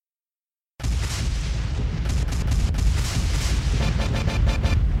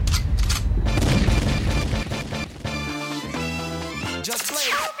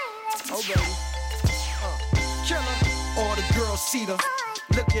two-seater.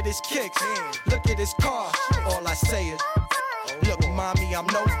 Look at his kicks, look at his car. All I say is, look, mommy, I'm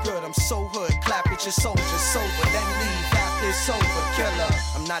no good. I'm so hood. Clap at your soldier sober, then leave after it's over. Killer,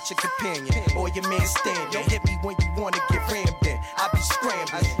 I'm not your companion or your man standing. Hit me when you wanna get rammed in. I be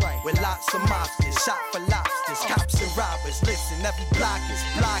scrambling with lots of mobsters, shot for lobsters, cops and robbers. Listen, every block is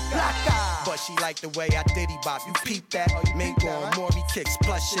block. But she like the way I diddy bop. You peep that? Mingo on Maury kicks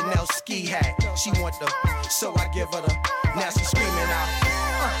plus Chanel ski hat. She want the, so I give her the. Now she screaming out,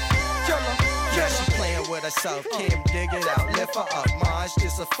 killer. Yeah, she playing with herself, Kim, dig it out, lift her up, ma, it's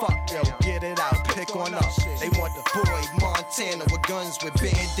just a fuck, yo, get it out, pick on up. They want the boy Montana with guns with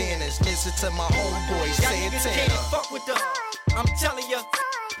bandanas. Listen to my homeboy Santana. Y'all niggas can't fuck with the, I'm telling ya,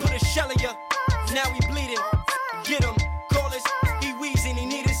 put a shell in ya. Now he bleeding, get him, call us, he wheezing, he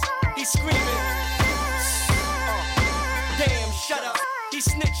need us, he screaming. Damn, shut up, he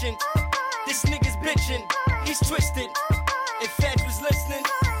snitching, this nigga's bitching, he's twisted. If Feds was listening,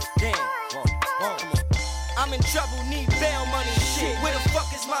 damn. I'm in trouble, need bail money. Shit, where the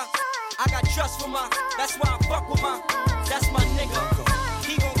fuck is my? I got trust for my. That's why I fuck with my. That's my nigga.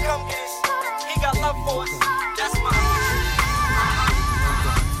 He gon' come get us. He got love for us. That's my.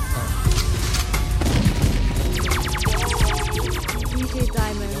 DJ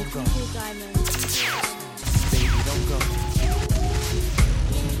Diamond, DJ Diamond. Baby, don't go.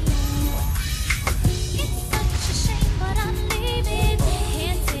 It's such a shame, but I'm leaving.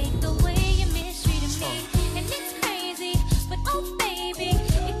 Can't take the way you mistreated me. And it's crazy, but oh baby,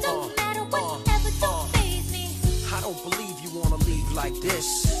 it don't matter whatever, don't faze me. I don't believe you wanna leave like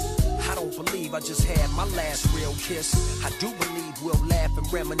this. I don't believe I just had my last real kiss. I do believe we'll laugh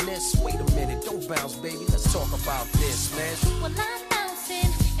and reminisce. Wait a minute, don't bounce, baby. Let's talk about this, man. Well, I'm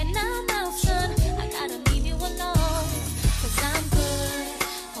bouncing and I'm out, son. I gotta leave you alone. Cause I'm good,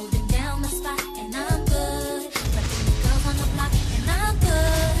 holding down my spot, and I'm good. Repping the girls on the block, and I'm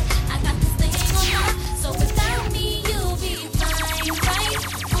good. I got this thing on lock, so without me, you'll be fine, right?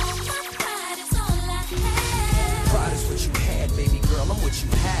 All my pride is all I have. Pride is what you had, baby girl. I'm what you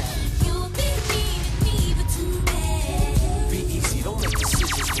have. You'll be needing me, but too bad. Be easy, don't make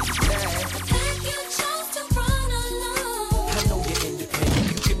decisions when you're mad. The path you chose to run alone. I know you're independent,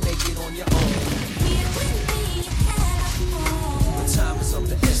 you can make it on your own. Here with me, you had a home. But time is of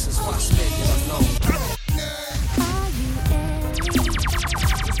the essence, why spend it alone? Are you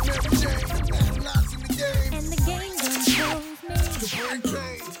and the game done chose me.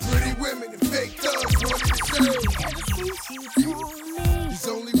 Pretty women and fake thugs wanted to say. Ever since you told me, There's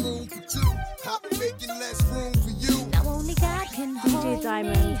only room for two. I've been making less room for you. now only God can hold DJ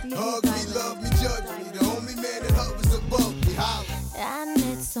Diamond, me. DJ Hug me, Diamond. love me, judge me. The only man that hovers above me. Holla. I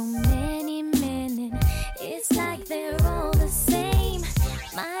met so many men and it's like they're all the same.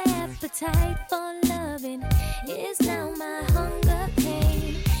 My appetite for loving is now my hunger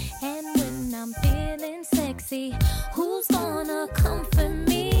pain. And when I'm feeling sexy, who's gonna comfort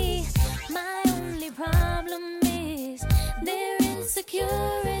me? My only problem is their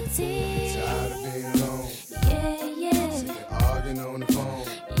insecurity. Tired of being alone. Yeah, yeah, Sick of arguing on the phone.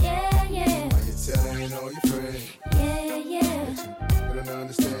 yeah, yeah, While you're telling all your friends. yeah, yeah. But I don't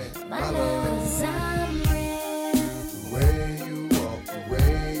understand. My love's I'm real. The way you walk, the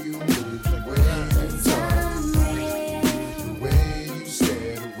way you move, the way you talk, I'm real. the way you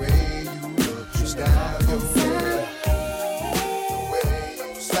stare, the way you look, your style, your hair, the way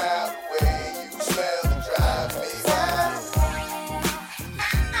you smile, the way you smell, it drives me wild.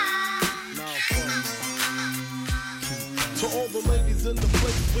 To all the ladies in the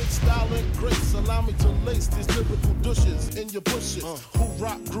place with style and grace, allow me to lace these lyrical douches in your bushes. Who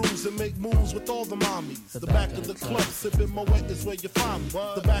rock grooves and make moves with all the mommies. The back of the club, sipping Moet is where you find me.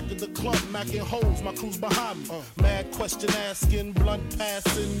 The back of the club, macking holes, my crew's behind me. Mad question asking, blunt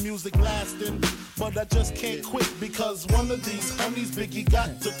passing, music lasting. But I just can't quit because one of these honeys Biggie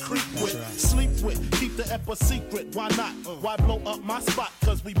got to creep with, sleep with, keep the ep a secret. Why not? Why blow up my spot?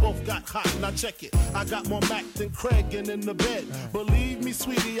 Cause we both got hot. Now check it. I got more Mac than Craig and in the bed. Believe me,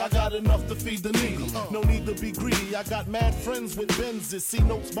 sweetie, I got enough to feed the needy. No need to be greedy. I got mad friends with Benzes. See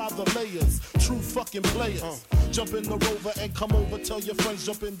notes by the layers. True fucking players. Jump in the Rover and come over. Tell your friends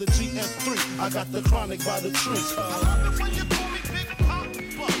jump in the GS3. I got the chronic by the tree. I love it when you call me Big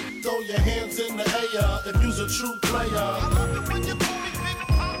Papa. Throw your hands in the air if you's a true player. I love it when you call me Big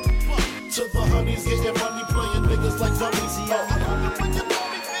Papa. To the honeys getting money, playing niggas like dummies. I love it when you call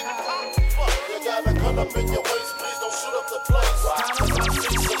me Big Papa. You got a gun up in your waist, please don't shoot up the place. I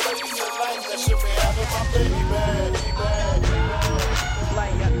see some ladies in life that should be having my baby.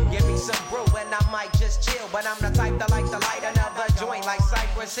 Player, give me some brew and I might just chill. But I'm the type that like to light another joint like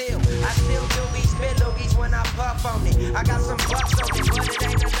Cypress Hill. I still do these spit loogies when I puff. puff on it. I got some bucks on it, but it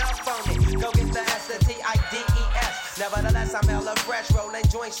ain't enough on it. Go get the STIDES. Nevertheless, I'm hella fresh, rolling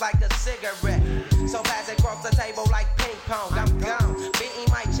joints like a cigarette. So pass it across the table like ping pong. I'm gone, beating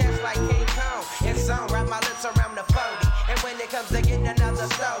my chest like King Kong. It's on, wrap my lips around the 40. And when it comes to getting another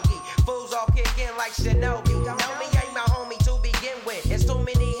stogie, fools all kick in like Shinobi. Know me ain't my homie to begin with. It's too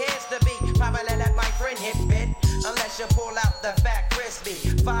many heads to be. Probably let my friend hit bit. Unless you pull out the fat crispy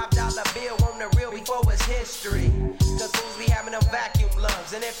 $5 bill on the real before it's history. Cause fools be having them vacuum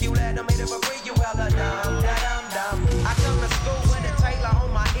lungs. And if you let them hit it for free, you hella dumb, dumb. I come to school with a Taylor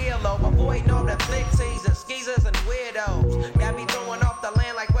on my earlobe, avoiding all the flick teasers, skeezers, and weirdos. Got me throwing off the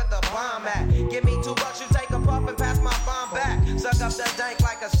land like where the bomb at. Give me $2, you take a puff and pass my bomb back. Suck up the dank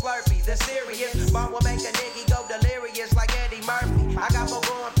like a Slurpee. The serious bomb will make a nigga go delirious like Eddie Murphy. I got more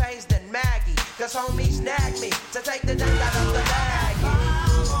growing pains than Maggie, cause homies snag me to take the dank out of the bag.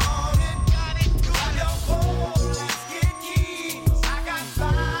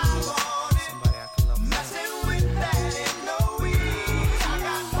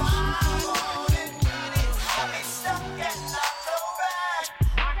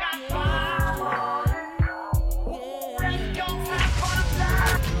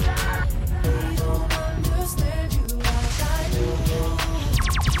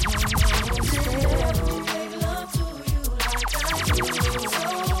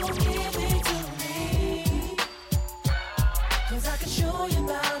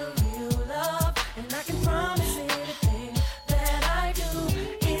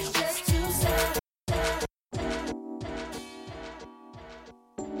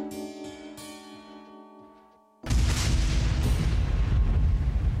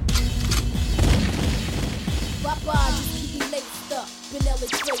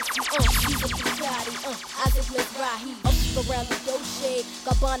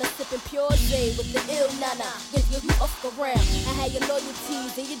 Gabbana sipping pure J with the ill nana. You up around. I had your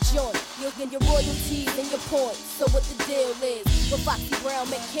loyalties in your joint. You'll get your royalties and your points. So what the deal is? With Foxy Brown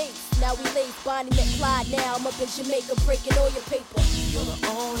met Case. Now we lace Bonnie met Clyde. Now I'm up in Jamaica breaking all your paper. You're the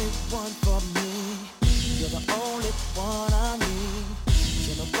only one for me. You're the only one I need.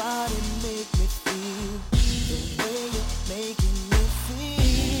 Can nobody make me feel the way you're making me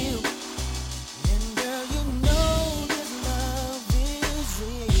feel? And girl, you know this love is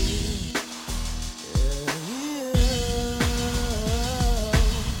real.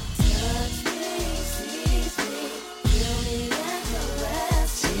 Touch me, squeeze me, feel me and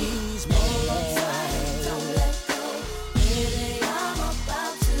caress me. Tease me. Hold on tight, don't let go. Baby, I'm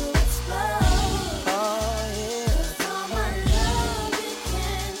about to explode. Oh yeah. 'Cause all my love it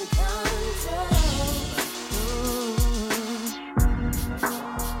can control.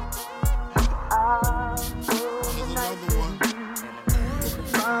 Another one.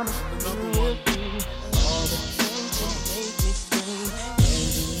 All the things you make me think, and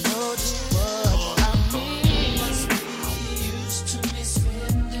you know just what I mean. Must be used to me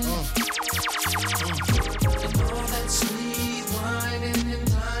spending and all that sweet whining and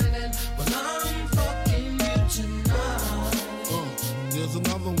dining. Well, I'm fucking you tonight. There's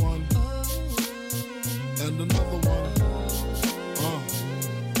another one. And another one. What?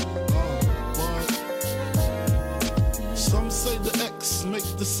 Some say the X make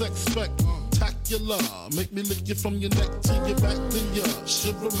the sex spectacular. Make me lick you from your neck to your back, then you're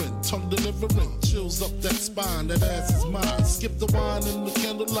shivering, tongue delivering, chills up that spine. That ass is mine. Skip the wine in the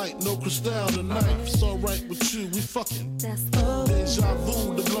candlelight, no crystal tonight. It's alright with you, we fucking. That's Deja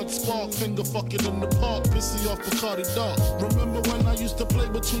vu, the blood spark, finger fucking in the park, pissy off Bacardi Dark. Remember when I used to play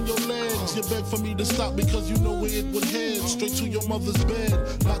between your legs? You begged for me to stop because you know where it would head. Straight to your mother's bed,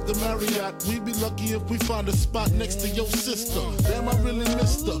 not the Marriott. We'd be lucky if we find a spot next to your sister. Damn, I really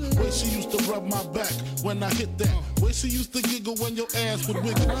missed her. Way she used to rub my back when I hit that. Way she used to giggle when your ass would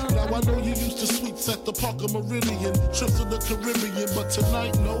wiggle. Now I know you used to sweets at the Parker Meridian, trips to the Caribbean, but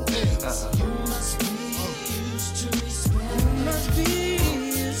tonight no ends. You must be used to me spending. You must be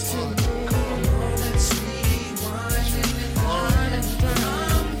used to me. All that sweet wine and wine and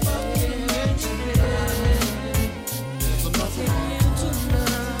I'm fucking you tonight. There's another one.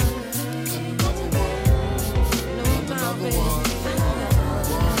 And another one. And another one.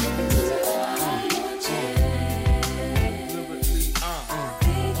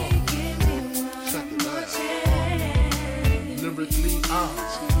 Lyrically, what?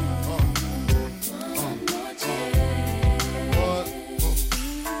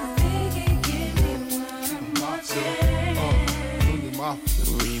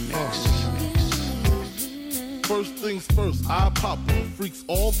 First things first, I pop freaks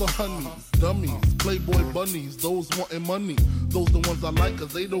all the honeys, dummies, playboy bunnies, those wanting money. Those the ones I like,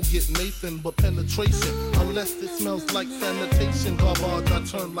 cause they don't get Nathan but penetration. Unless it smells like sanitation. Garbage, I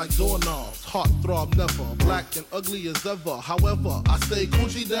turn like doorknobs. Heart throb never, black and ugly as ever. However, I stay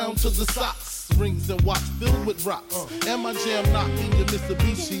Gucci down to the socks. Rings and watch filled with rocks. And my jam knocking your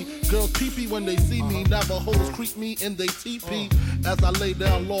Mitsubishi. Girls pee-pee when they see me. Navajos creep me in they teepee. As I lay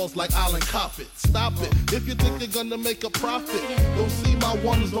down laws like Island Coppet. Stop it, if you think you're gonna make a profit. Don't see my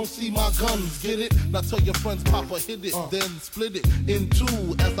ones, don't see my guns. Get it? Now tell your friends Papa hit it. Then split it in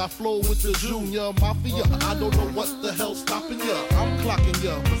two as I flow with the Junior Mafia. I don't know what the hell's stopping ya. I'm clocking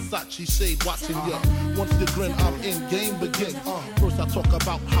ya, Versace shade watching ya. Once you grin, I'm in, game begin. First I talk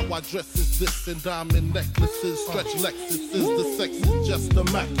about how I dress is this. And diamond necklaces, stretch Lexuses. The sex is just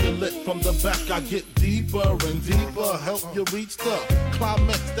immaculate. From the back I get deeper and deeper. Help you reach the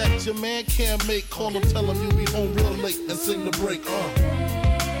climax that your man can't make. Call him, tell him you be home real late and sing the break. I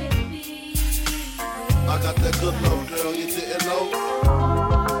got that good love, girl, you didn't know.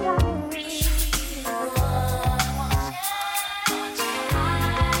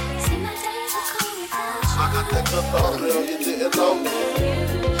 I got that good love, girl, you didn't know.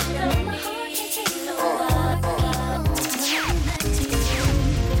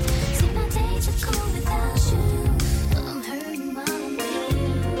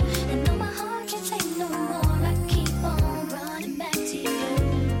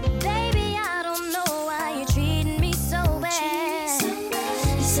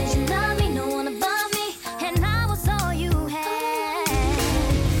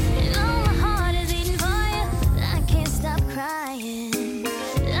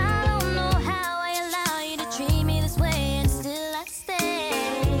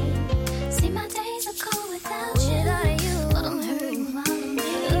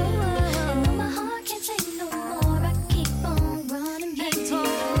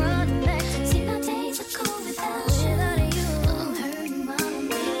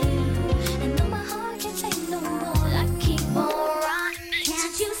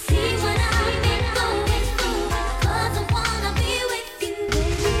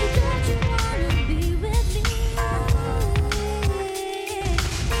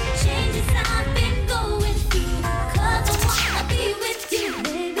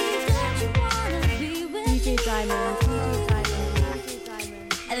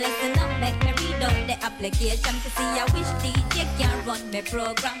 Application to see I wish DJ can run my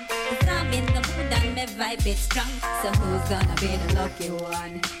program. Cause I'm in the mood and my vibe is strong. So who's gonna be the lucky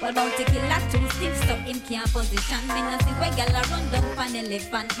one? Well, about to kill that too stiff so him can't position. Me no see where gal a run down pan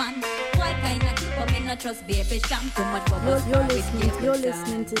elephant man. Why kinda keep up, me no trust baby sham. Too much bubbles. You're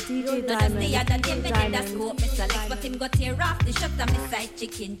listening to DJ Diamond. The other day me did a scope, me select. But him got tear off the shot of me side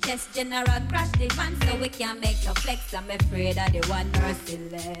chicken chest. General crash the van so we can't make a flex. I'm afraid of the one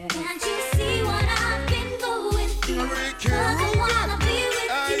merciless. Can't you see what I've been going through? Cause I wanna be with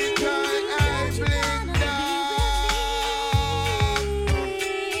you.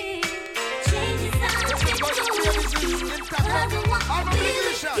 Changes I've been going through. Cause I wanna be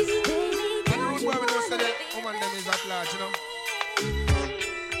with you.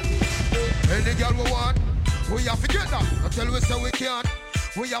 Any girl we want, we have to get that. Until we say we can't,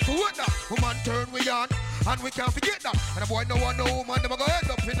 we have to work that. Woman turn we on, and we can't forget that. And a boy no want no woman, never go end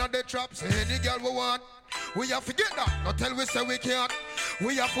up in the traps. Any girl we want, we have to get that. Until we say we can't,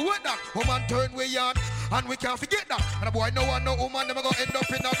 we have to work that. Woman turn we on, and we can't forget that. And a boy no want no woman, never go end up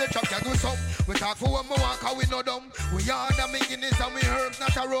in the trap. Can do some. We talk for one more walk, cause we no dumb. We are the Guinness and we herbs,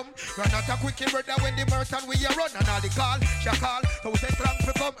 not a rum. Run not a quickie brother when the mirth and we are run. And all the call, shakal. So we say strong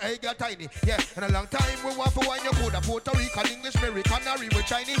for come, hey girl tiny. Yeah, and a long time we want for wine your food. A Puerto Rican, English, American, Canary, we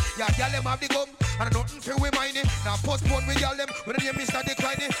Chinese. Yeah, girl them have the gum, and nothing for we miney. Now postpone we girl them, when the name Mr.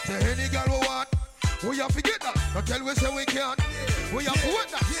 Declining. Say any girl we want, we have to get that. Not tell we say we can't. We have to wait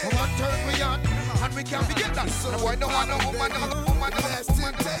that. Woman turn we on, and we can't forget that. And boy no want no woman, never go woman, never go woman, never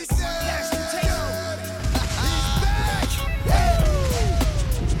go woman.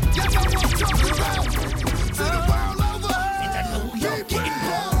 You know what I'm talking about. To the world over. And I know you're getting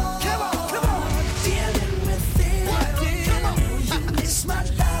bored. Come on, come on. Dealing with it. Come on. You miss my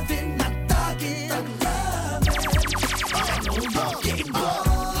loving, my dogging, the loving. And I know you're getting bored.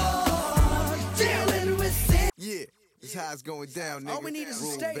 Dealing with it. Yeah, this how it's going down, nigga. All we need is a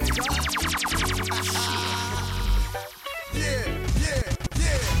stage, Yeah, yeah,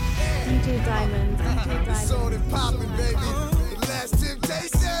 yeah. DJ Diamond. DJ Diamond. It's on and poppin', baby. The Last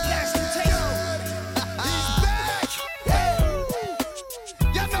Temptation. Last Temptation. He's back.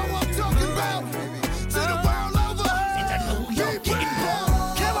 Y'all know what I'm talking about. To the world over. And I know you're getting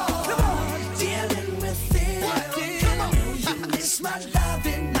bored. Come on, come on. Dealing with it.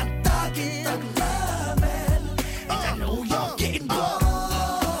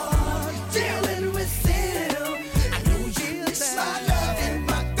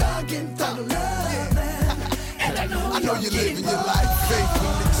 you living your life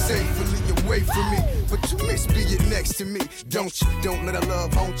faithfully, safely away from me. But you miss being next to me, don't you? Don't let our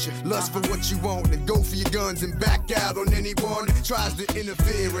love haunt you. Lust for what you want and go for your guns and back out on anyone that tries to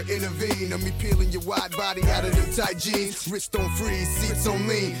interfere or intervene. On me peeling your wide body out of them tight jeans. Wrist on freeze, seats on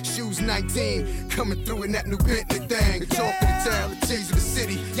lean, shoes 19. Coming through in that new Bentley thing. The talk of the town, the tease of the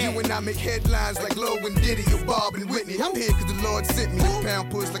city. You and I make headlines like Lowe and Diddy or Bob and Whitney. I'm here cause the Lord sent me. Pound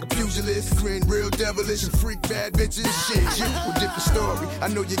push like a pugilist. Grin real devilish and freak bad bitches. Shit, you a different story. I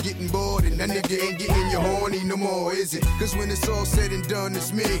know you're getting bored and that nigga ain't getting you horny no more, is it? Cause when it's all said and done,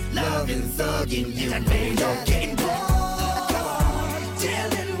 it's me. Loving, thugging you, and baby, you're getting bored.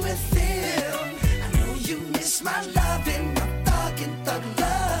 Dealing with him. I know you miss my loving, my thugging, thug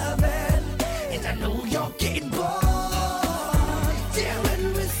loving. And I know you're getting bored.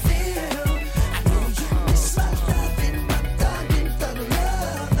 Dealing with him. I know you miss my loving, my thugging, thug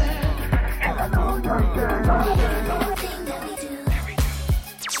loving. And I know you're getting bored.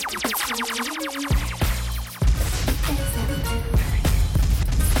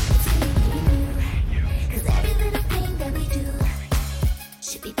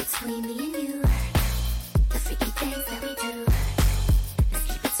 Between me and you, the freaky things that we do, let's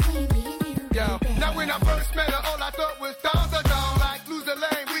keep it between me and you. Yo, now when I first met her, all I thought was down the dawn. Like lose a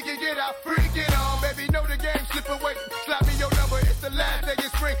lane, we can get our freaking on. Baby, know the game, slip away, slap me your number. It's the last day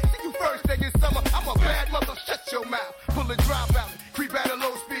of spring, see you first day in summer. I'm a bad mother, shut your mouth. Pull a drop out, creep at a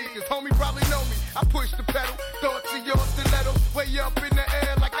low speed. Cause homie probably know me. I push the pedal, thoughts of your stiletto, way up in the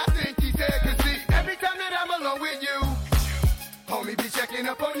air like I think he's there. Cause see, every time that I'm alone with you, homie be checking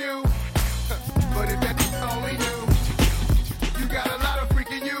up on you. But if that only knew, you got a lot of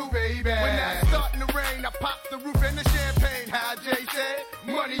freaking you, baby. When that's starting to rain, I pop the roof and the champagne. How Jay said,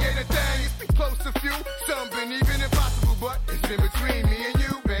 money ain't a thing. It's been close to few, some been even impossible, but it's been between me and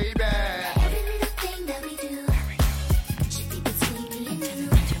you, baby. Every little thing that we do should be between me and you.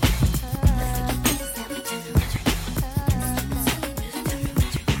 The freaky things that we do, let's keep between me and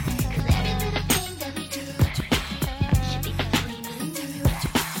you. 'Cause every little thing that we do should be between me and you.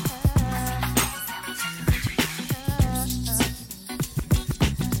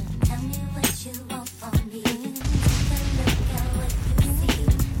 Tell me what you want from me. Take a look at what you see.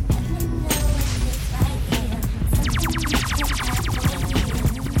 Let me know if it's right here. Something you can have for me.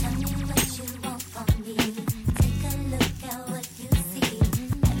 Tell me what you want from me. Take a look at what you see.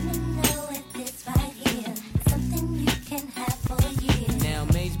 Let me know if it's right here. Something you can have for years. Now,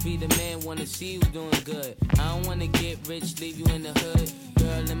 Mace be the man, wanna see you doing good. I don't wanna get rich, leave you in the hood.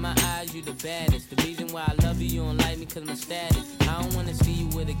 Girl, in my eyes, you the baddest. The reason why I love you, you don't like me cause my status. I don't wanna see you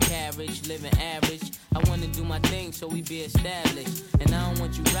with a carriage, living average. I wanna do my thing so we be established. And I don't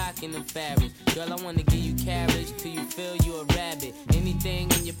want you rocking the fabric. Girl, I wanna give you carriage till you feel you a rabbit.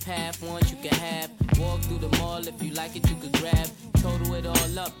 Anything in your path, want you can have. Walk through the mall, if you like it, you could grab. Total it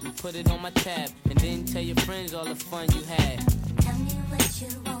all up and put it on my tab. And then tell your friends all the fun you had. Tell me what you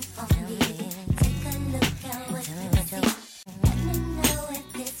want from me. Take a look at what you see. Let me know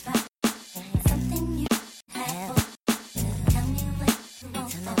if it's right. Something you have for. Tell me what you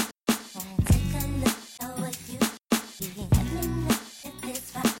want from me. Take a look at what you see. Let me know if it's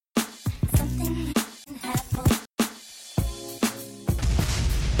right. Something you can have for.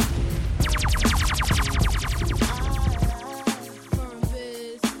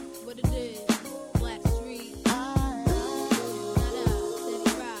 What it is, Black Street.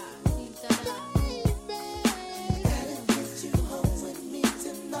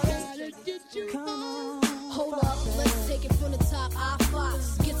 Hold up, let's take it from the top. I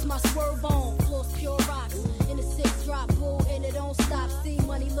fox gets my swerve on, floors pure rocks. In the 6 drop, bull, and it don't stop. See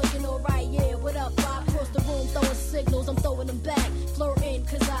money looking alright, yeah. What up? I cross the room throwing signals, I'm throwing them back. Flirting,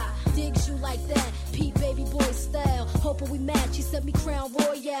 cause I digs you like that. Pete baby boy style, hoping we match. He sent me Crown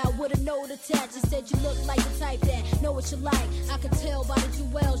Royale with a note attached. He said you look like the type that know what you like. I could tell by the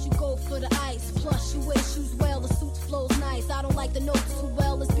jewels, you go for the ice. Plus you wear shoes well, the suit flows nice. I don't like the notes too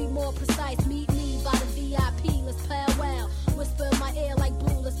well, let's be more precise. Meet me by the VIP, let's powwow. Whisper in my ear like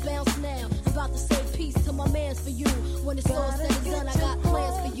blue, let's bounce now. I'm about to say peace to my mans for you. When it's all said and done, I got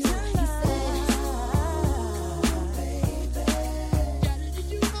plans for you. He said,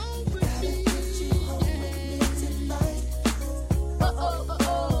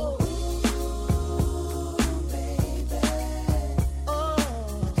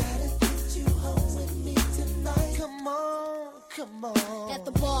 at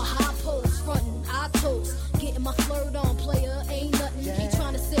the bar, high post, frontin', I toast. Getting my flirt on, player, ain't nothing. Keep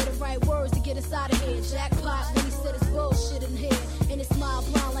trying to say the right words to get us out of here. Jackpot when he said it's bullshit in here.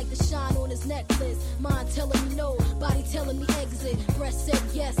 breast said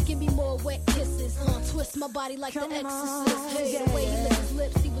yes, give me more wet kisses. Twist my body like the exorcist. Hey, the way he licked his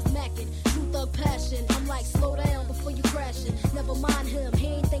lips, he was macking. True thug passion. I'm like, slow down before you crashing. Never mind him, he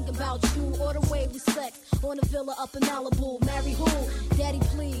ain't thinking about you or the way we sex. On a villa up in Malibu. Marry who? Daddy,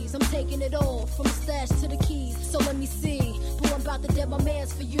 please. I'm taking it all from the stash to the keys. So let me see. Boo, I'm about to dead my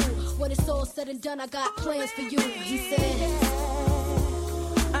mans for you. When it's all said and done, I got plans for you. He said,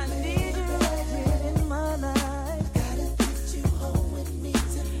 I need you in my life. Gotta get you home with me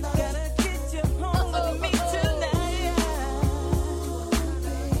tonight. Gotta get you home with me tonight.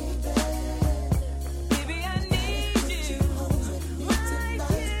 Baby, I need you right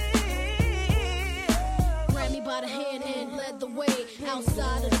here. grabbed me by the hand and led the way.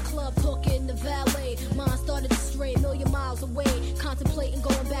 Outside of the club, talking to valet. Mine started to stray a million miles away. Contemplating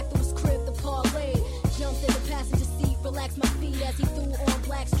going back to his crib to parlay. Jumped in the passenger seat, relaxed my feet as he threw on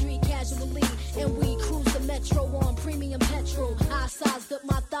Black Street casually. And we cruised the metro on premium petrol. I sized up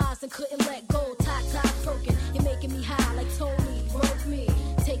my thighs and couldn't let go. Tie broken, you're making me high like Tony. Broke me,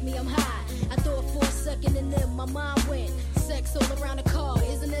 take me, I'm high. I thought for a second and then my mind went. Sex all around the car,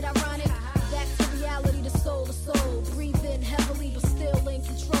 isn't it ironic? Back to reality, the soul to soul. Breathe in heavily but still in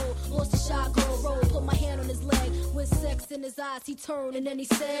control. Lost the shot, go roll. Put my hand on his leg. With sex in his eyes, he turned and then he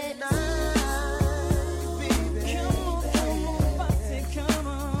said, Come on, Foxy, come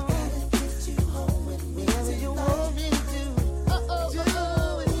on. Gotta get you home with me tonight. You want me to do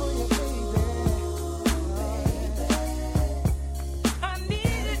it for you, baby. I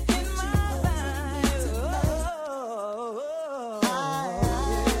need it in my life.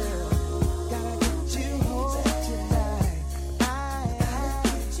 Gotta get you home tonight.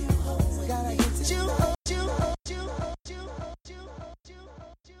 Gotta get you home.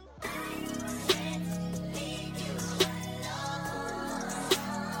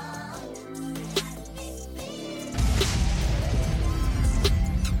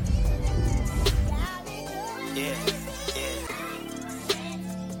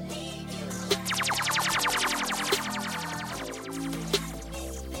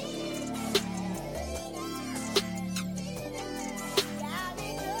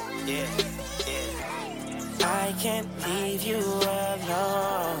 I can't leave you alone.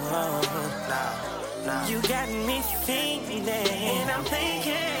 No. You got me thinking, and I'm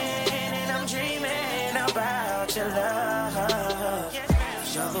thinking, and I'm dreaming about your love.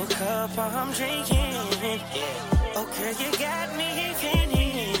 Double cup, I'm drinking. Oh, girl, you got me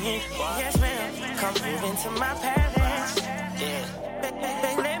thinking. Yes, ma'am. Come move into my palace.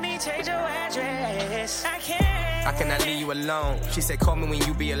 Let me change your address. I cannot leave you alone. She said, call me when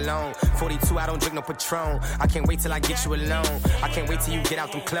you be alone. 42, I don't drink no Patron. I can't wait till I get you alone. I can't wait till you get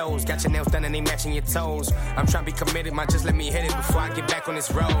out them clothes. Got your nails done and they matching your toes. I'm trying to be committed, man, just let me hit it before I get back on this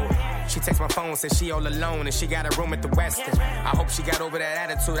road. She texts my phone, says she all alone and she got a room at the Westin. I hope she got over that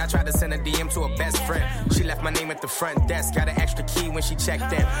attitude. I tried to send a DM to her best friend. She left my name at the front desk. Got an extra key when she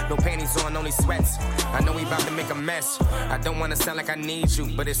checked in. No panties on, only sweats. I know we about to make a mess. I don't wanna sound like I need you,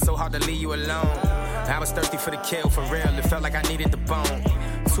 but it's so hard to leave you alone. I was thirsty for the kill, for real, it felt like I needed the bone.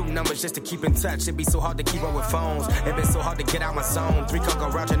 2 numbers just to keep in touch, it'd be so hard to keep up with phones. It been so hard to get out my zone. 3 Coco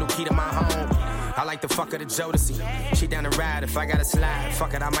Roger, new key to my home. I like the fuck of the Jodeci. She down to ride if I gotta slide.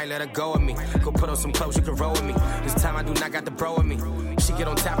 Fuck it, I might let her go with me. Go put on some clothes, you can roll with me. This time I do not got the bro with me. She get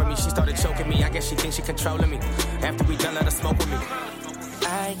on top of me, she started choking me. I guess she thinks she controlling me. After we done, let her smoke with me.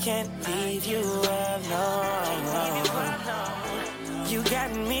 I can't leave you alone. You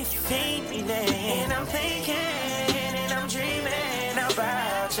got me thinking, and I'm thinking, and I'm dreaming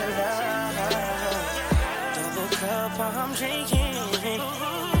about your love. Double cup, I'm drinking.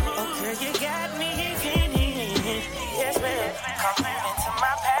 Oh, girl, you got me thinking. Yes, ma'am. Come into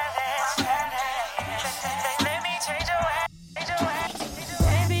my palace. Let me change your way.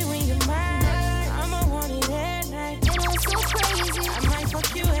 Baby, when you're mine, I'ma want it at night. It was so crazy. I might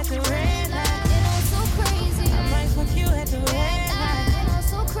fuck you at the red light. It was so crazy. I might fuck you at the red light. It was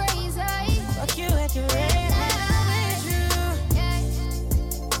so crazy. Fuck you at the red light. With you.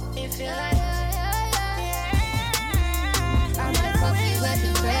 It feel like I might fuck you at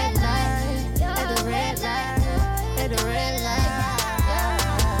the red light. At the red light. At the red light.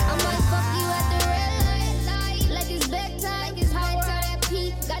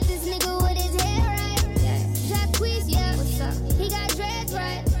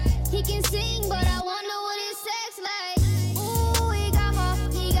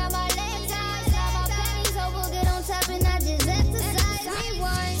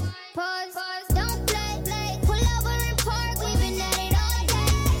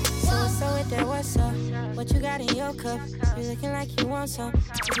 out in your cup. You looking like you want some.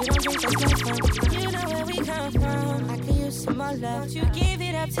 If you don't drink, that's no fun. You know where we come from. I could use some more love. Don't you give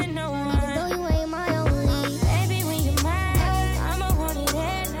it up to no one. Even though you ain't my only. Baby, when you're mine, I'ma want it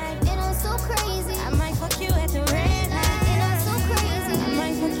at night. It ain't so crazy. I might fuck you at the red light. It ain't so crazy. I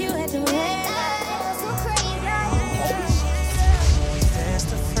might fuck you at the red light. It ain't so crazy. That's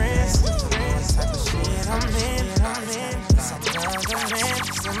the friends. That's type of shit I'm in. Some other man.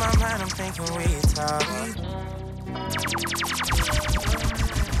 In my mind, I'm thinking we talk.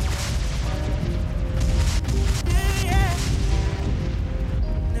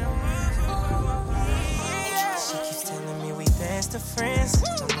 The friends,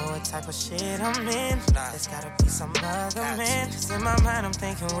 don't know what type of shit I'm in. There's gotta be some other man. Cause in my mind I'm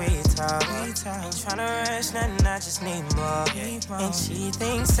thinking we talk. Ain't tryna rush nothing, I just need more. And she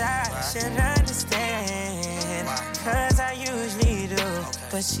thinks I should understand, cause I usually do.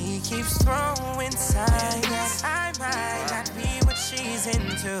 But she keeps throwing signs that I might not be what she's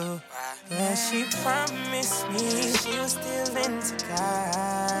into. But she promised me she was still into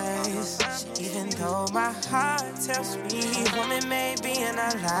guys. Even though my heart tells me woman may be in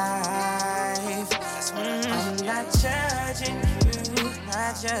our life. I'm not judging you,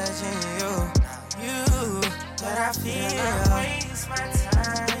 not judging you. But I feel I waste my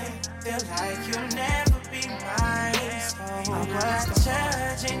time, feel like you'll never be mine. So I'm not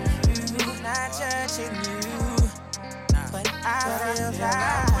judging you, not judging you. But I feel like I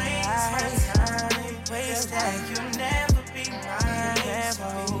waste my time, waste like you'll never be mine. So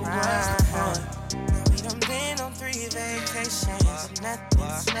we done been on 3 vacations, but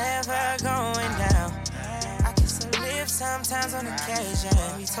nothing's never going down. I kiss her lips sometimes on occasion.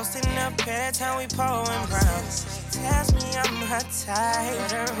 We toasting up every time we pouring brown. She tells me I'm her type,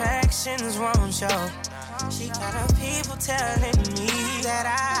 but her actions won't show. She got her people telling me that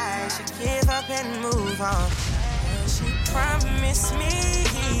I should give up and move on. And she promised me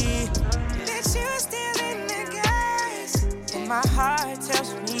that she was still in the guys. And my heart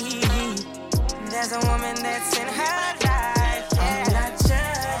tells me there's a woman that's in her life. Yeah. I'm not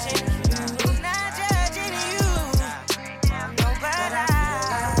judging you, not judging you. No, but I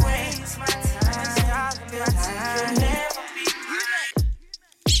waste my time. Feel like you'll never be.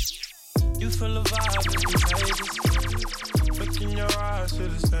 You feel the vibe, it's contagious. Look in your eyes,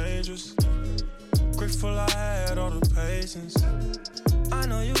 shit is dangerous. Grateful I had all the patience. I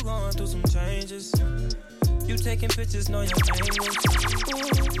know you going through some changes. You taking pictures, know your angles. Ooh,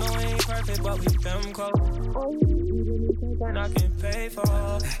 no, it ain't perfect, but we them close. And I can pay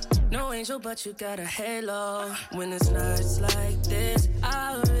for. No angel, but you got a halo. When it's nights like this,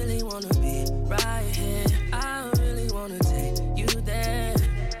 I really wanna be right here. I really wanna take you there.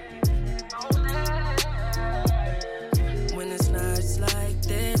 When it's nights like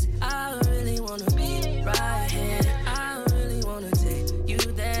this, I really wanna be right here. I really wanna take you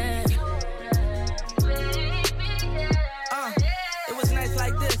there. It was nights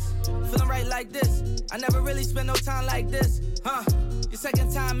like this, feeling right like this. I never really spent no time like this, huh? Your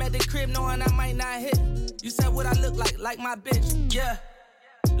second time at the crib knowing I might not hit. You said what I look like my bitch, yeah.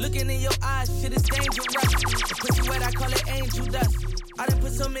 Looking in your eyes, shit is dangerous. The pussy wet, I call it angel dust. I done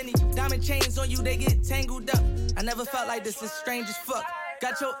put so many diamond chains on you, they get tangled up. I never felt like this, it's strange as fuck.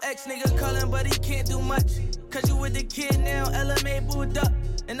 Got your ex nigga calling, but he can't do much. Cause you with the kid now, LMA booed up.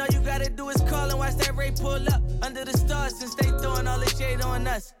 And all you gotta do is call and watch that Ray pull up. Under the stars since they throwing all this shade on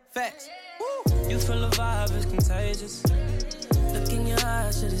us. Facts. Woo. You feel the vibe, it's contagious. Look in your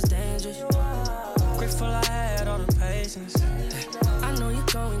eyes, shit is dangerous. Grateful I had all the patience. I know you're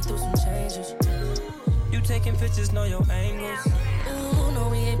going through some changes. You taking pictures, know your angles. Ooh, no,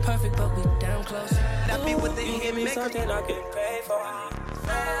 we ain't perfect, but we damn close. That be what they you hit give me make something I can pay for.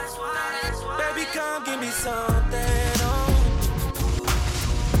 Baby, come give me something, oh.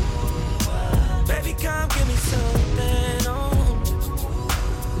 Baby, come give me something, oh.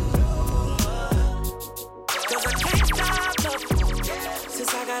 Cause I can't stop loving,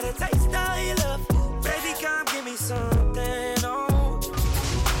 since I got a taste of your love. Baby, come give me something, oh.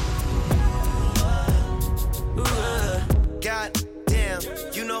 God damn,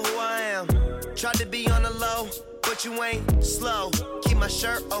 you know who I am. Tried to be on the low, but you ain't slow. Keep my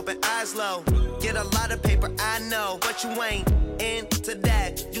shirt open, eyes low. Get a lot of paper, I know, but you ain't into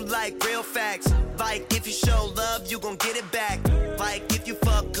that. You like real facts. Like if you show love, you gon' get it back. Like if you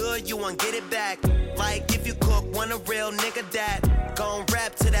fuck good, you won't get it back. Like if you cook, want a real nigga that gon'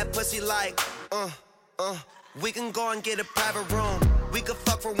 rap to that pussy like, we can go and get a private room. We could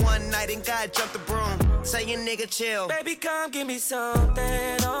fuck for one night and God jump the broom. Say your nigga chill. Baby, come give me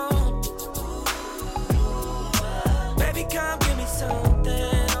something, oh. Baby, come give me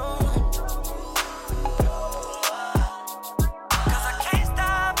something, oh.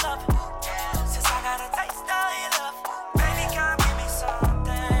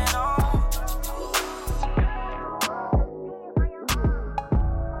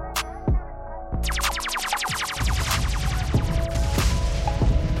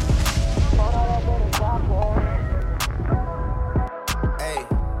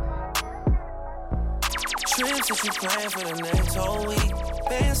 crib since you praying for the next whole week.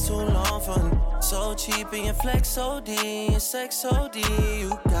 Bands too long for so cheap and your flex OD and sex OD. You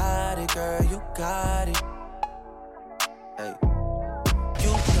got it, girl, you got it. Hey,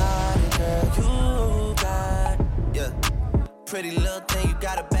 you got it, girl, you got it. Yeah, pretty little thing, you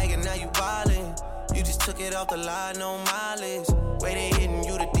got a bag and now you wildin'. You just took it off the line, no mileage. Way they hitting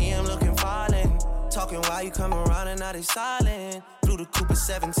you, the DM looking violent. Talking while you come around and now they silent. Blew the coupe at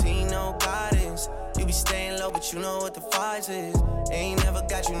 17, no guidance. You be staying low, but you know what the price is. Ain't never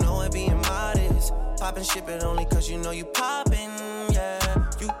got you know it being modest. Poppin' ship it only cause you know you poppin', yeah.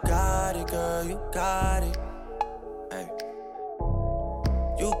 You got it, girl, you got it. Hey.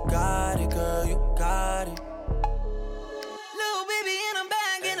 You got it, girl, you got it. Little baby in a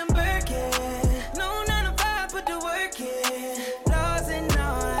bag and I'm Birkin. No 9 to 5, put the work in. Laws and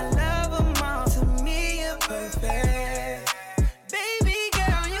all, I love them all. To me, you're perfect. Baby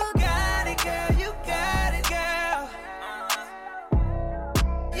girl, you got it, girl, you got it, girl.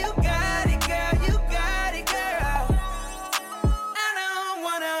 You got it, girl, you got it, girl. I don't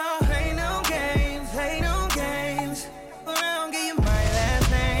wanna play no games, but I don't give you my last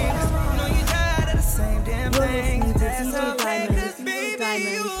name. Know you tired of the same damn thing. That's okay, cause baby,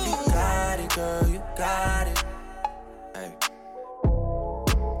 you got it, girl, you got it. Hey.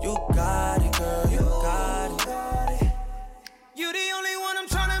 You got it, girl, you got it. You the only one I'm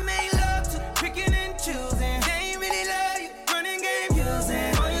tryna make love to, picking and choosing. They ain't really love you, running game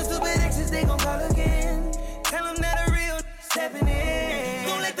using. All your stupid exes, they gon' call again. Tell them that a real stepping in.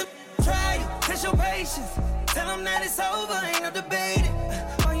 Gon' let them try you, test your patience. Tell them that it's over, ain't no debating.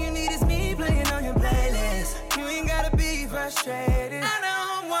 All you need is me playing on your playlist. You ain't gotta be frustrated. I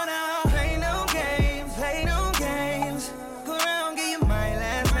don't wanna play no games. Go around, give you my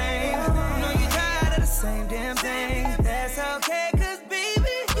last name. Know you tired of the same damn thing. That's okay, cause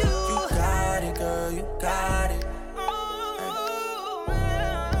baby, you got it, girl, you got it.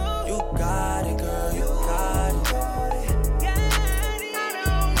 You got it, girl, you got it.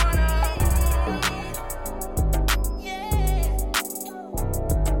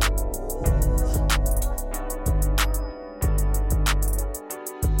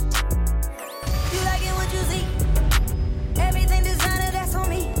 You like it what you see. Everything designer, that's on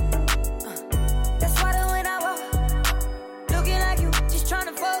me. That's why the when I walk, looking like you, just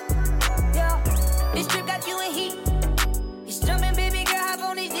tryna fuck. Yeah, this trip got you in heat. It's jumping, baby girl, hop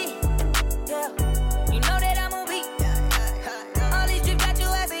on this D. Yeah, you know that I'm on beat. All these trips got you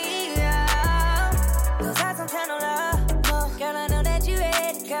as a heat. Yeah, those eyes don't tell no love. No, girl, I know that you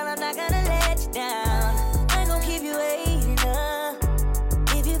ready. Girl, I'm not gonna let you down. I ain't gon' keep you waiting.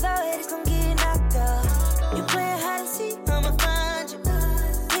 If you thought it's gon' get knocked off, you playing hide and seek, I'ma find you.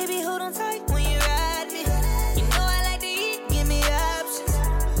 Baby, hold on tight when you ride me. You know I like to eat, give me options.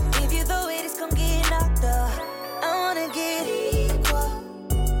 If you thought it's gon' get knocked off, I wanna get equal.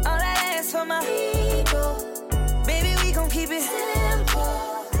 All I ask for my people. Baby, we gon' keep it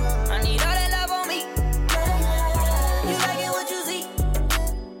simple. I need all that love on me. You like it what you see.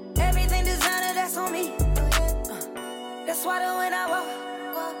 Everything designer, that's on me. That's why the when I walk,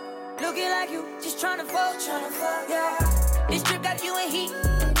 looking like you, just tryna fuck. Yeah, this trip got you in heat.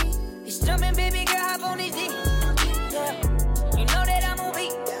 It's jumping, baby girl, hop on this D. Yeah, you know that I'm on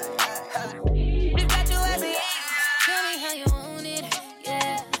beat. This got you as a Tell me how you want it,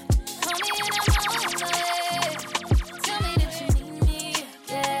 yeah. Call me and I'm on my way. Tell me that you need me,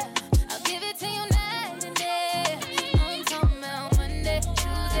 yeah. I'll give it to you night and day. I'm talking about Monday,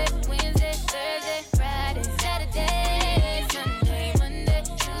 Tuesday, Wednesday, Thursday, Friday, Saturday, Sunday, Monday,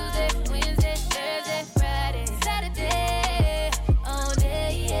 Tuesday, Wednesday, Thursday, Friday, Saturday, all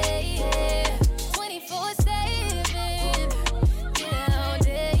day, yeah, yeah. 24/7, yeah, all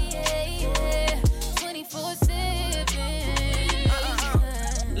day, yeah, yeah.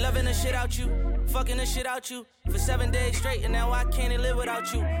 24/7. Loving the shit out you, fucking the shit out you for 7 days straight, and now I can't live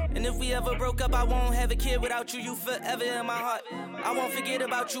without you. And if we ever broke up, I won't have a kid without you. You forever in my heart. I won't forget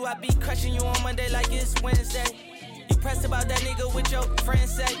about you. I be crushing you on Monday like it's Wednesday. You pressed about that nigga with your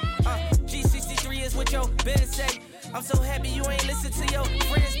friends say. G63 is what your Ben say. I'm so happy you ain't listen to your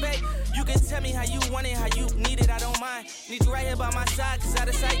friends, babe. You can tell me how you want it, how you need it, I don't mind. Need you right here by my side, cause out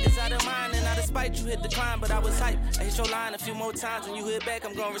of sight is out of mind. And out of spite, you hit decline, but I was hype. I hit your line a few more times, when you hit back,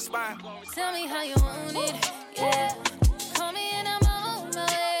 I'm gonna respond. Tell me how you want it, yeah. Call me and I'm on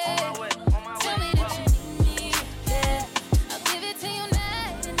my way. Tell me that you need me, yeah. I'll give it to you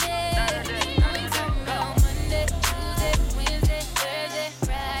night and day. I'm talking about Monday, Tuesday, Wednesday, Thursday,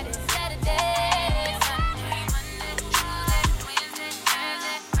 Friday, Saturday, Sunday, Monday, Tuesday, Wednesday,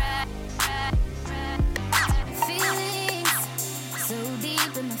 Thursday, Friday. Feelings so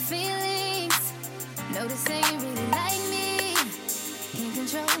deep in my feelings. Noticing you really like me. Can't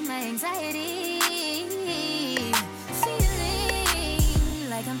control my anxiety. Feeling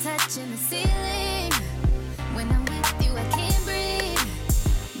like I'm touching the ceiling. When I'm with you, I can't breathe.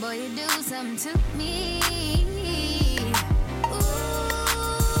 Boy, you do something to me.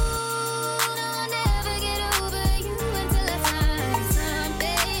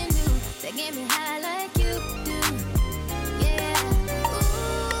 Get me high like you do, yeah. Ooh,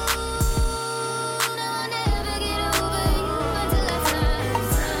 no, I'll never get over you until I find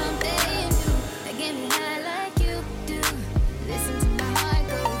something new that get me high like you do. Listen to my heart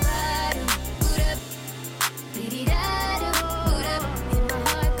go bada, boot up, dee-dee-da-da, boot up. And my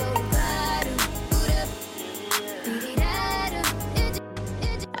heart go bada, boot up, dee-dee-da-da.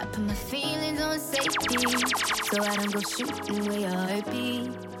 I put my feelings on safety, so I don't go shooting where your heart beat.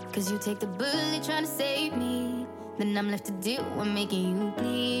 Cause you take the bullet trying to save me. Then I'm left to deal with making you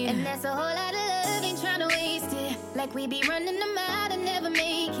bleed. And that's a whole lot of love, ain't trying to waste it. Like we be running them out and never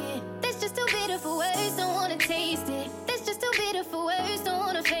make it. That's just too bitter for words, don't wanna taste it. That's just too bitter for words, don't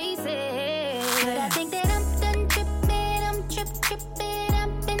wanna face it. But I think that I'm done tripping, I'm tripping.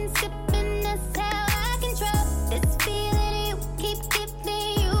 I've been sipping, that's how I control this feeling you keep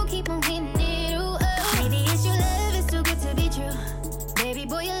giving, you keep on getting it. Ooh, oh. Maybe it's your love, it's too good to be true. Baby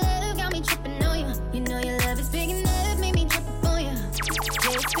boy, your love got me tripping on you. You know your love is big enough, made me trip up on you.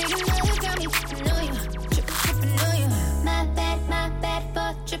 Yeah, it's big enough, got me tripping on you. Tripping on you. My bad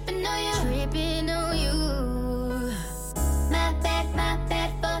for tripping on you. Tripping on you. My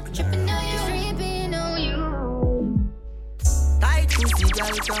bad for tripping on you. Tripping on you. Tight pussy,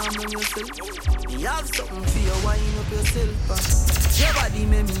 girl, calm on yourself. You have something for you, wind up yourself. Your body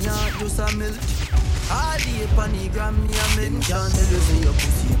make me heart just a melt. All day upon the gram, me a men. Can't tell you say your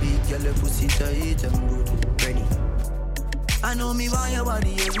pussy big, girl, your pussy tight and good. Ready? I know me want your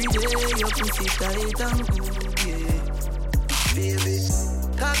body every day. Your pussy tight and good, yeah. Baby,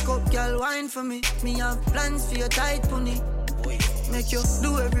 cock up, girl, wine for me. Me have plans for your tight pony. Make you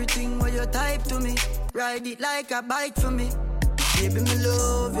do everything when you type to me. Ride it like a bike for me. Baby, me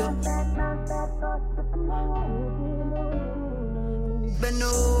love you. Bend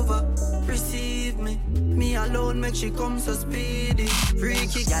over, receive me. Me alone make she come so speedy.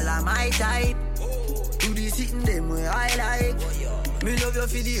 Freaky gal, I'm my type. Do this hitting them way I like. Me love you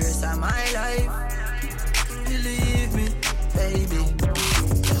for the rest of my life. Believe me, baby.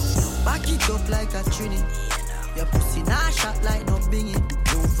 Back it up like a trini. Your pussy nah shot like no bingy.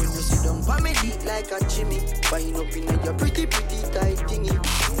 Move when you sit down for me deep like a chimney. Wind up in your pretty tight thingy.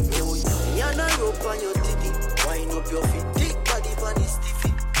 Yo, you're not rope on your titty. Wind up your feet, thick body on the stiffy.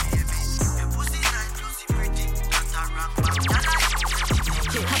 Your pussy nice, pussy pretty. That's a rock back.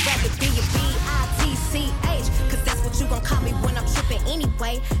 I'd rather be a B-I-T-C-H, cause that's what you gon' call me when I'm trippin'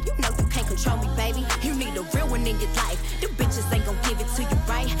 anyway. You know you can't control me, baby. You need a real one in your life. The bitches ain't gon' give it to you,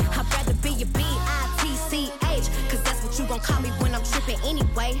 right? I'd rather be a B-I-T-C-H, cause that's what you gon' call me when I'm trippin'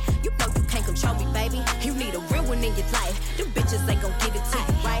 anyway. You know you can't control me, baby. You need a real one in your life. The bitches ain't gon' give it to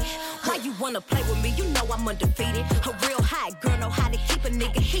you, right? Why you wanna play with me? You know I'm undefeated. A real hot girl know how to keep a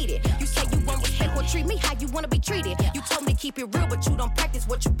nigga heated. You say you want respect, well treat me how you wanna be treated. You told me to keep it real, but you don't practice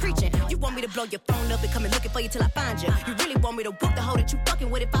what you preaching. You want me to blow your phone up and come and looking for you till I find you. You really want me to whoop the hoe that you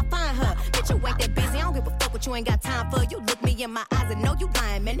fucking with if I find her. Bitch, you ain't that busy, I don't give a fuck what you ain't got time for. You look me in my eyes and know you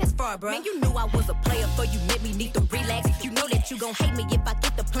lying, man, that's far, bro. Man, you knew I was a player, for you met me, need to relax. You know that you gon' hate me if I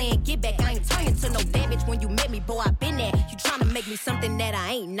get the plan, get back. I ain't turning to no damage when you met me, boy, I been there. You tryna make me something that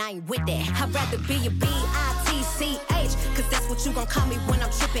I ain't with that. I'd rather be a B-I-T-C-H, cause that's what you gon' call me when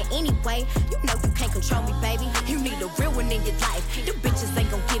I'm trippin' anyway. You know you can't control me, baby. You need a real one in your life. The bitches ain't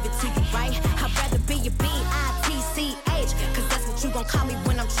gon' give it to you, right? I'd rather be a B-I-T-C-H, cause that's what you gon' call me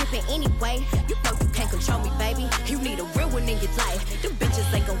when I'm trippin' anyway. You know you can't control me, baby. You need a real one in your life. The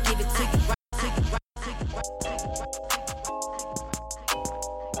bitches ain't gon' give it to you, right?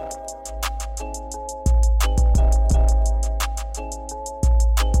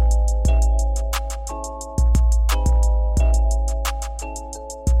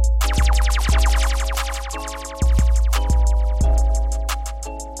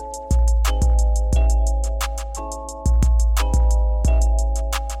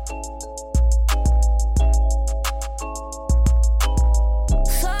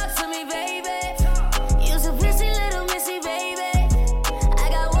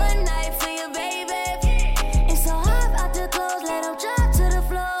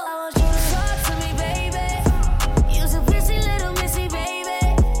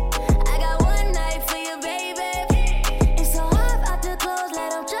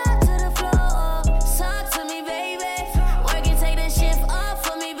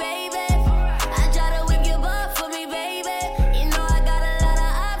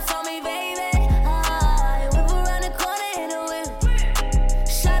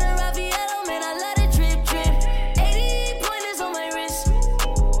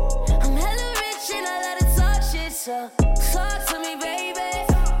 So talk to me, baby.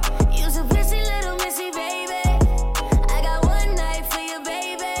 You's a busy little missy, baby. I got one night for you,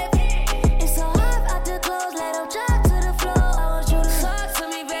 baby. It's so hot out the clothes, let them drop to the floor. I want you to talk to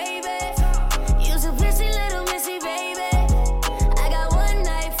me, baby. You's a busy little missy, baby. I got one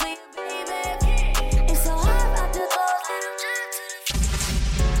night for you, baby. It's so hot out the clothes, let them drop to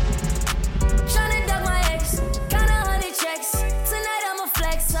the floor. Tryna duck my ex, kinda honey checks. Tonight I'ma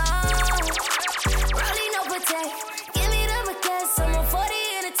flex, Rollie no protect. Give me the request, I'm a 40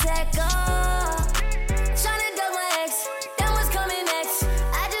 in attack, Tryna duck my ex, then what's coming next?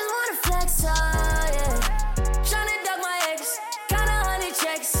 I just wanna flex, yeah. Tryna duck my ex, kinda honey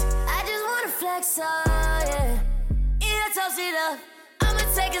checks. I just wanna flex, yeah. Yeah, toast it up. I'ma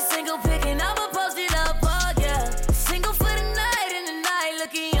take a single pic and I'ma post it up, yeah. Single for the night and the night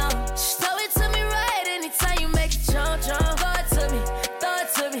looking young. Just throw it to me right anytime you make it jump, jump. Throw it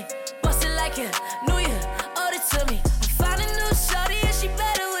to me, bust it like it, New Year, owed it to me. I found a new shorty and she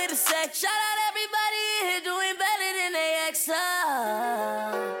better with the sex. Shout out everybody in here doing better than they ex.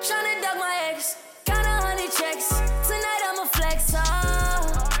 Tryna duck my ex, kinda honey checks. Tonight I'ma flex,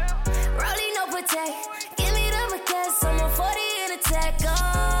 Rollie no protect. Give me the request, I'm a 40 in attack,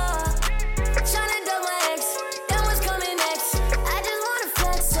 Tryna duck my ex, then what's coming next? I just wanna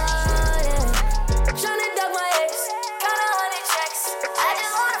flex, yeah. Tryna duck my ex, kinda honey checks. I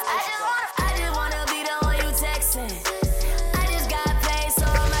just wanna be the one you texting. I just got paid, so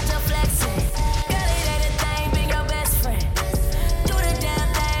I'm out your flexing. Girl, it ain't a thing, be your best friend. Do the damn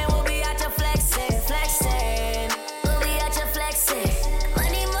thing, we'll be out your flexing, flexing. We'll be out your flexing.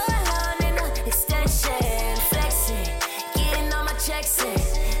 Money more long than the extension, flexing. Getting all my checks in.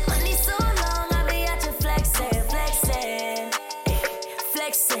 Money so long, I'll be out your flexing, flexing,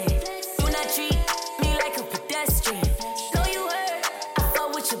 flexing. Do not treat me like a pedestrian. Know you heard, I fuck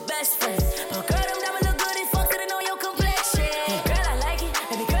with your best friend. But girl, them diamonds look good as fuck, so they know your complexion. Girl, I like it,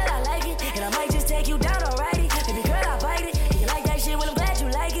 baby girl, I like it. And I might just take you down, alrighty. Baby girl, I bite it. And you like that shit, well, I'm glad you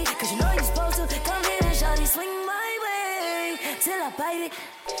like it. Cause you know you're supposed to come here and shawty swing my way till I bite it.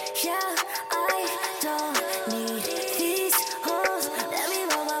 Yeah, I don't need these hoes. Let me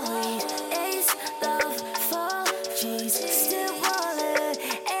roll my weed. Ace, love, 4 G's. Still ballin',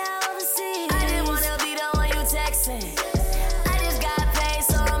 and I overseas. I just wanna be the one you texting. I just got paid,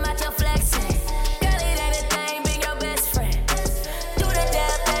 so I'm out your flexing. Girl, it ain't a thing, be your best friend. Do the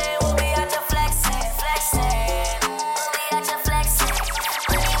damn thing, we'll be out your flexing, flexing. We'll be out your flexing.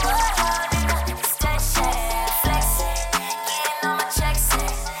 Money more long than the extension, flexing. Getting all my checks in.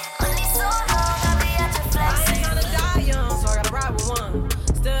 Money so long, I'll be out your flexing. I ain't tryna die young, so I gotta ride with one.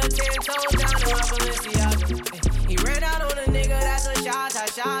 Stood 10 toes down in my Balenciaga. He ran out on a nigga, that's a shot.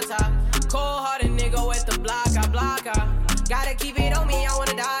 Cold-hearted nigga with the blocker. Gotta keep it on me, I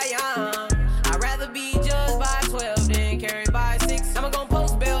wanna die young. I'd rather be judged by 12 than carried by 6. I'ma gon'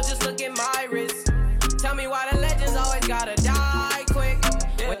 post bail, just look at my wrist. Tell me why the legends always gotta die quick.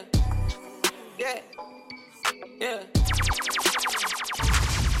 Yeah.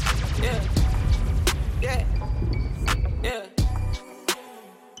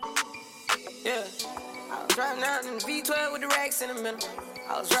 I was riding around in the V12 with the racks in the middle.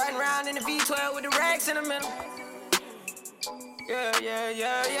 I was riding around in the V12 with the racks in the middle. Yeah.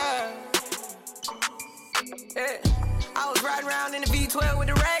 I was riding around in the V12 with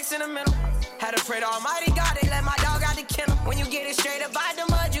the racks in the middle. Had to pray to Almighty God, they let my dog out the kennel. When you get it straight up by the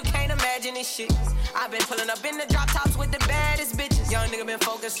mud, you can't imagine this shit. I've been pulling up in the drop tops with the baddest bitches. Young nigga been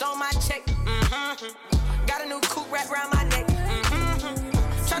focused on my check. Got a new coupe wrapped around my neck.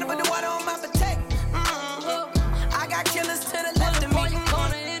 Tryna put the water on my potato.